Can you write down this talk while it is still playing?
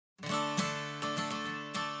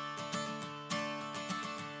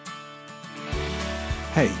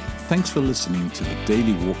Hey, thanks for listening to the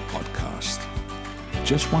Daily Walk podcast.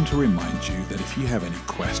 Just want to remind you that if you have any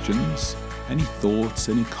questions, any thoughts,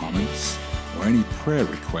 any comments, or any prayer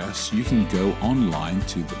requests, you can go online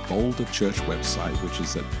to the Boulder Church website, which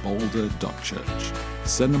is at boulder.church.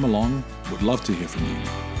 Send them along. Would love to hear from you.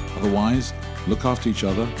 Otherwise, look after each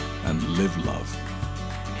other and live love.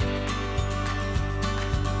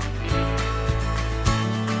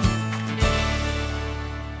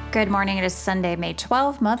 Good morning. It is Sunday, May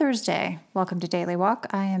 12, Mother's Day. Welcome to Daily Walk.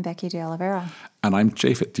 I am Becky de Oliveira. And I'm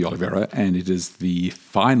Japhet de Oliveira, and it is the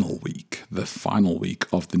final week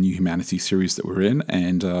of the New Humanity series that we're in,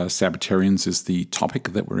 and Sabbatarians is the topic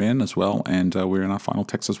that we're in as well, and we're in our final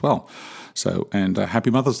text as well. So, and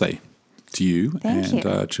happy Mother's Day to you. Thank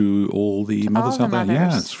you. To all the mothers out there.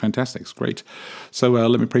 Yeah, it's fantastic. It's great. So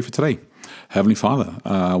let me pray for today. Heavenly Father,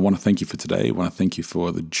 I want to thank you for today. I want to thank you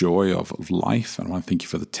for the joy of life. And I want to thank you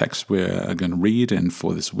for the text we're going to read and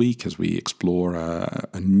for this week as we explore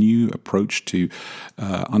a new approach to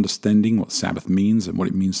understanding what Sabbath means and what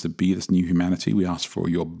it means to be this new humanity. We ask for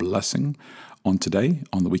your blessing on today,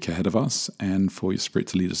 on the week ahead of us, and for your Spirit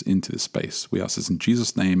to lead us into this space. We ask this in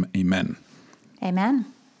Jesus' name, amen. Amen.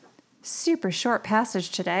 Super short passage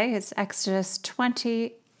today. It's Exodus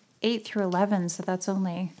 28 through 11, so that's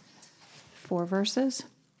only 4 verses,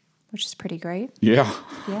 which is pretty great. Yeah.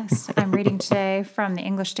 Yes, I'm reading today from the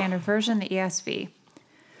English Standard Version, the ESV.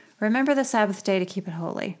 Remember the Sabbath day to keep it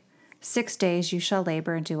holy. 6 days you shall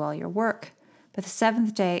labor and do all your work, but the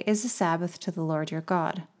 7th day is a Sabbath to the Lord your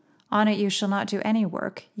God. On it you shall not do any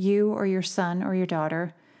work, you or your son or your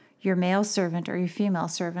daughter, your male servant or your female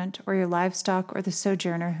servant, or your livestock or the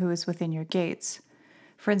sojourner who is within your gates.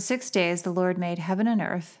 For in 6 days the Lord made heaven and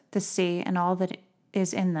earth, the sea, and all that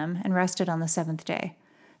is in them, and rested on the 7th day.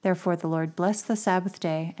 Therefore the Lord blessed the Sabbath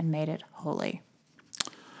day and made it holy.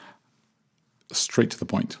 Straight to the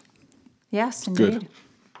point. Yes, indeed. Good.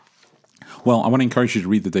 Well, I want to encourage you to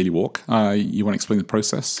read the Daily Walk. You want to explain the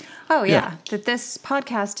process? Oh, yeah. That this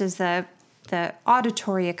podcast is the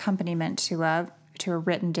auditory accompaniment to a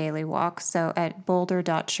written daily walk. So at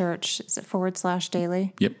boulder.church, is it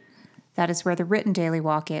 /daily? Yep. That is where the written daily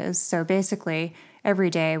walk is. So basically, every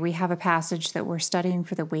day we have a passage that we're studying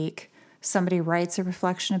for the week. Somebody writes a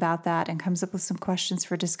reflection about that and comes up with some questions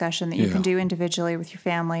for discussion that you can do individually with your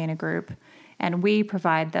family in a group. And we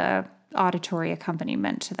provide the auditory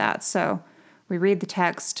accompaniment to that. So we read the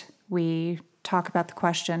text, we talk about the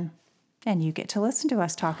question, and you get to listen to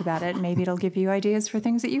us talk about it. Maybe it'll give you ideas for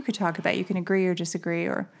things that you could talk about. You can agree or disagree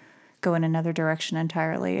or go in another direction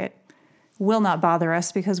entirely. It will not bother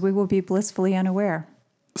us because we will be blissfully unaware.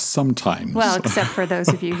 Sometimes. Well, except for those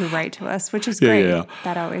of you who write to us, which is great. Yeah.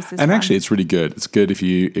 That always is And fun. actually, it's really good. It's good if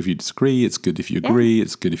you disagree. It's good if you agree.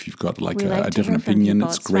 It's good if you've got a different opinion.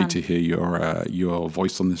 It's great to hear your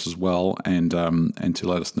voice on this as well, and to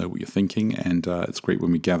let us know what you're thinking. And it's great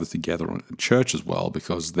when we gather together at church as well,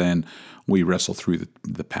 because then we wrestle through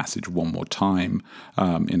the passage one more time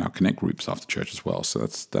in our Connect groups after church as well. So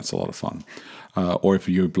that's a lot of fun. Or if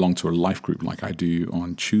you belong to a life group like I do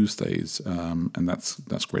on Tuesdays, and that's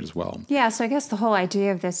great as well. Yeah, so I guess the whole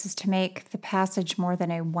idea of this is to make the passage more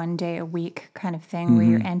than a one day a week kind of thing where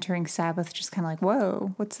you're entering Sabbath just kind of like,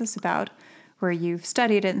 whoa, what's this about? Where you've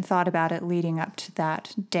studied it and thought about it leading up to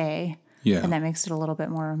that day. Yeah. And that makes it a little bit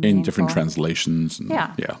more meaningful. In different translations. And,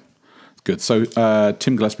 yeah. Good. So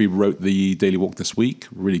Tim Gillespie wrote the Daily Walk this week.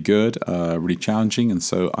 Really good, really challenging. And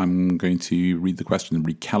so I'm going to read the question,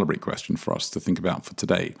 the recalibrate question for us to think about for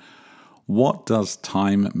today. What does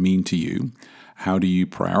time mean to you? How do you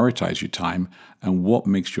prioritize your time? And what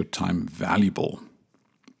makes your time valuable?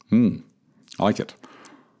 I like it.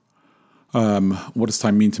 What does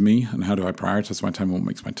time mean to me? And how do I prioritize my time? And what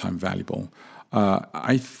makes my time valuable?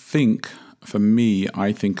 I think... For me,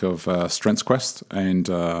 I think of Strengths Quest, and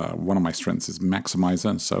one of my strengths is maximizer,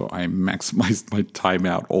 and so I maximize my time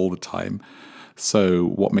out all the time. So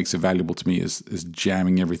what makes it valuable to me is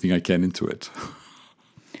jamming everything I can into it.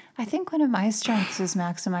 I think one of my strengths is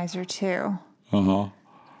maximizer too. Uh-huh.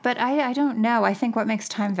 But I don't know. I think what makes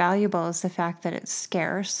time valuable is the fact that it's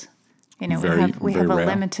scarce. You know, we have a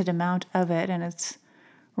limited amount of it, and it's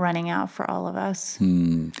running out for all of us.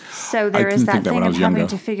 So there is that thing of having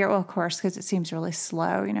to figure, well, of course, because it seems really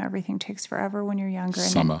slow. You know, everything takes forever when you're younger.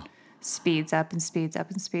 And it speeds up and speeds up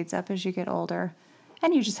and speeds up as you get older.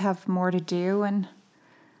 And you just have more to do. And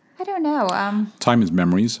I don't know. Time is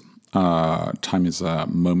memories. Time is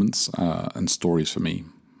moments and stories for me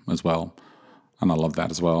as well. And I love that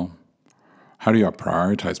as well. How do I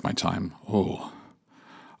prioritize my time?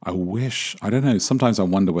 I don't know. Sometimes I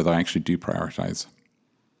wonder whether I actually do prioritize.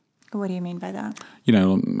 What do you mean by that?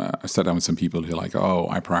 I sat down with some people who are like, oh,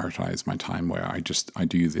 I prioritize my time where I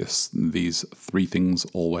do these 3 things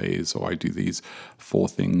always, or I do these 4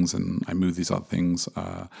 things and I move these other things.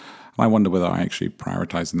 And I wonder whether I actually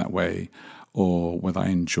prioritize in that way, or whether I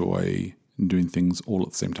enjoy doing things all at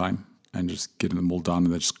the same time and just getting them all done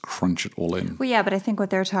and then just crunch it all in. Well, yeah, but I think what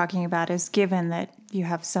they're talking about is, given that you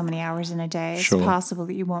have so many hours in a day, it's Sure. possible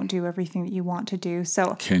that you won't do everything that you want to do.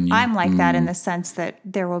 So Can you? I'm like that in the sense that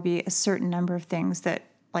there will be a certain number of things that,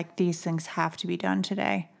 like, these things have to be done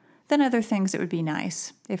today. Then other things, it would be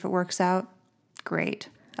nice. If it works out, great.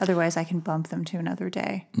 Otherwise, I can bump them to another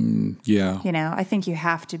day. Yeah. I think you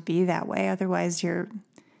have to be that way. Otherwise,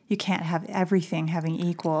 you can't have everything having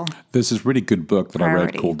equal. There's this really good book that priority. I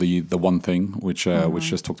read called The One Thing, which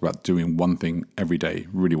just talked about doing one thing every day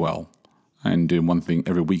really well, and doing one thing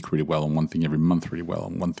every week really well, and one thing every month really well,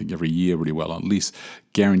 and one thing every year really well, at least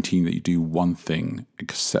guaranteeing that you do one thing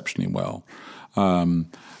exceptionally well.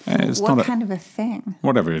 It's What not kind of a thing?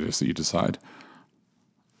 whatever it is that you decide.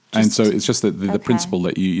 And so it's just that the principle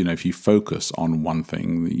that if you focus on one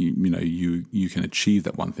thing, you can achieve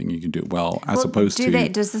that one thing, you can do it well, as opposed to.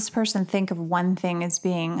 Does this person think of one thing as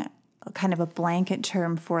being kind of a blanket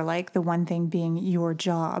term for, like, the one thing being your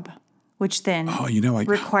job, which then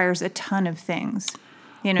requires a ton of things?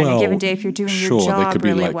 In a given day, if you're doing your job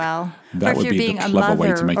really well, or if you're being a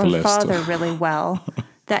mother or father really well.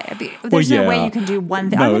 There's no way you can do one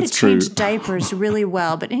thing. No, I'm going to change true. diapers really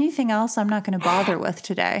well, but anything else I'm not going to bother with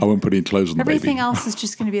today. I won't put any clothes on the baby. Everything else is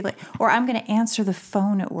just going to be like, or I'm going to answer the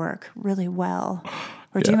phone at work really well,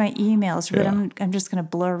 or do my emails, but I'm just going to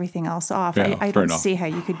blow everything else off. Yeah, I fair don't enough. see how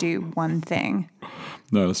you could do one thing.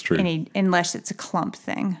 No, that's true. Unless it's a clump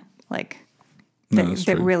thing, like that's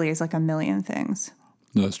that true. really is like a million things.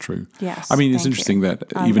 No, that's true. Yes. I mean, it's thank interesting you. that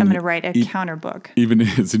I'm going to write a counter book. Even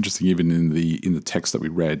it's interesting, even in the text that we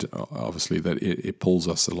read, obviously that it pulls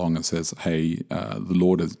us along and says, "Hey, the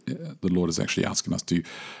Lord is actually asking us to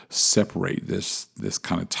separate this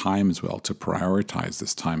kind of time as well, to prioritize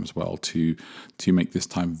this time as well, to make this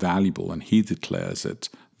time valuable." And He declares it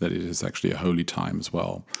that it is actually a holy time as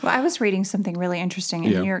well. Well, I was reading something really interesting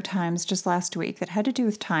in the New York Times just last week that had to do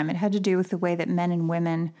with time. It had to do with the way that men and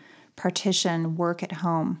women partition work at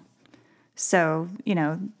home. So,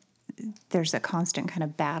 there's a constant kind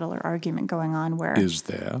of battle or argument going on where... Is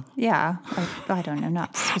there? Yeah. I don't know,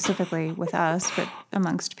 not specifically with us, but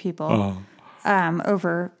amongst people,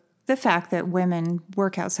 over the fact that women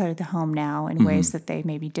work outside of the home now in ways that they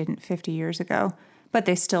maybe didn't 50 years ago, but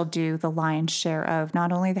they still do the lion's share of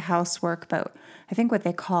not only the housework, but I think what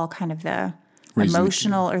they call kind of the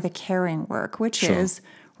emotional or the caring work, which is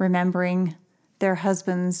remembering their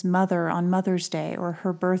husband's mother on Mother's Day or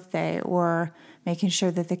her birthday, or making sure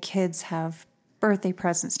that the kids have birthday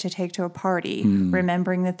presents to take to a party,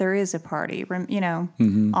 remembering that there is a party, on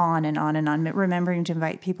and on and on, remembering to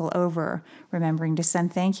invite people over, remembering to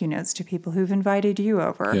send thank you notes to people who've invited you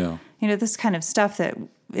over. Yeah. This kind of stuff that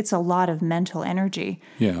it's a lot of mental energy.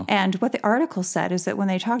 Yeah. And what the article said is that when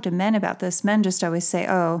they talk to men about this, men just always say,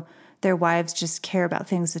 oh, their wives just care about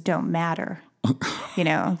things that don't matter.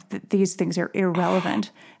 These things are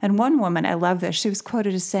irrelevant. And one woman, I love this, she was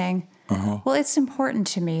quoted as saying, well, it's important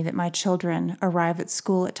to me that my children arrive at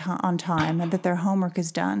school on time and that their homework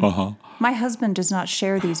is done. My husband does not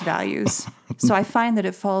share these values, so I find that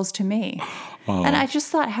it falls to me. And I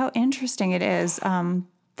just thought how interesting it is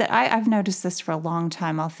that I've noticed this for a long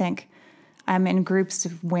time. I'll think I'm in groups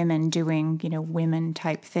of women doing,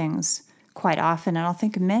 women-type things quite often, and I'll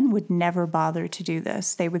think men would never bother to do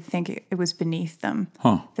this. They would think it was beneath them,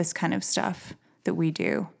 this kind of stuff that we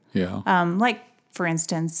do. Yeah. Like, for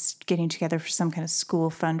instance, getting together for some kind of school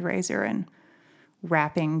fundraiser and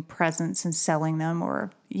wrapping presents and selling them,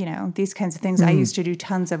 or, these kinds of things I used to do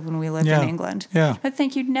tons of when we lived in England. Yeah. I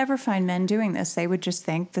think you'd never find men doing this. They would just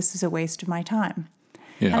think this is a waste of my time.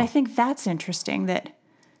 Yeah. And I think that's interesting that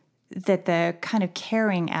the kind of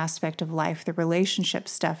caring aspect of life, the relationship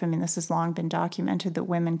stuff, this has long been documented that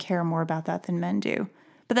women care more about that than men do.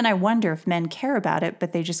 But then I wonder if men care about it,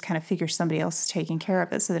 but they just kind of figure somebody else is taking care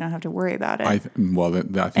of it, so they don't have to worry about it. I think and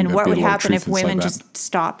what would happen if women that. just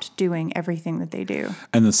stopped doing everything that they do?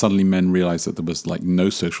 And then suddenly men realized that there was no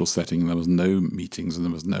social setting, there was no meetings, and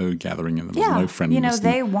there was no gathering, and there was no friendliness.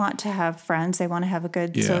 They want to have friends, they want to have a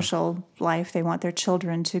good social life, they want their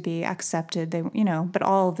children to be accepted, but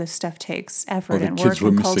all of this stuff takes effort and work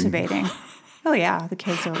and cultivating. Oh yeah, the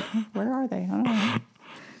kids are, where are they? I don't know.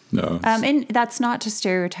 No. And that's not to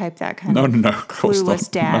stereotype that kind of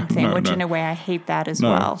clueless dad thing, which in a way I hate that as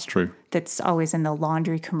well. No, it's true. That's always in the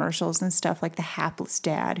laundry commercials and stuff, like the hapless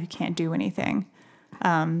dad who can't do anything.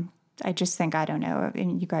 I just think, I don't know,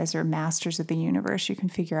 you guys are masters of the universe. You can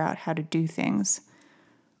figure out how to do things.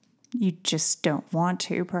 You just don't want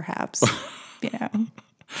to, perhaps.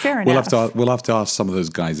 Fair enough. We'll have to ask some of those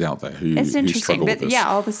guys out there who struggle with this. Yeah,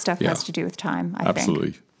 all this stuff has to do with time, I think.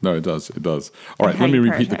 Absolutely. No, it does. It does. All right, let me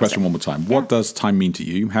repeat the question one more time. What does time mean to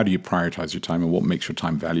you? How do you prioritize your time, and what makes your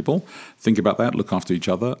time valuable? Think about that. Look after each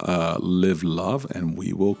other. Live love, and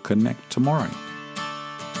we will connect tomorrow.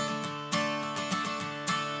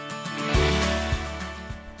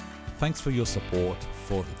 Thanks for your support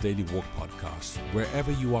for the Daily Walk podcast.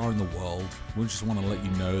 Wherever you are in the world, we just want to let you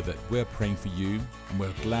know that we're praying for you, and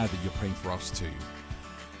we're glad that you're praying for us too.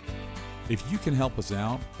 If you can help us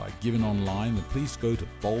out by giving online, then please go to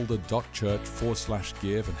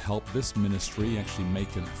boulder.church/give and help this ministry actually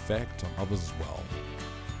make an effect on others as well.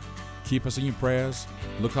 Keep us in your prayers,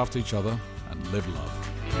 look after each other, and live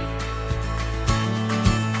love.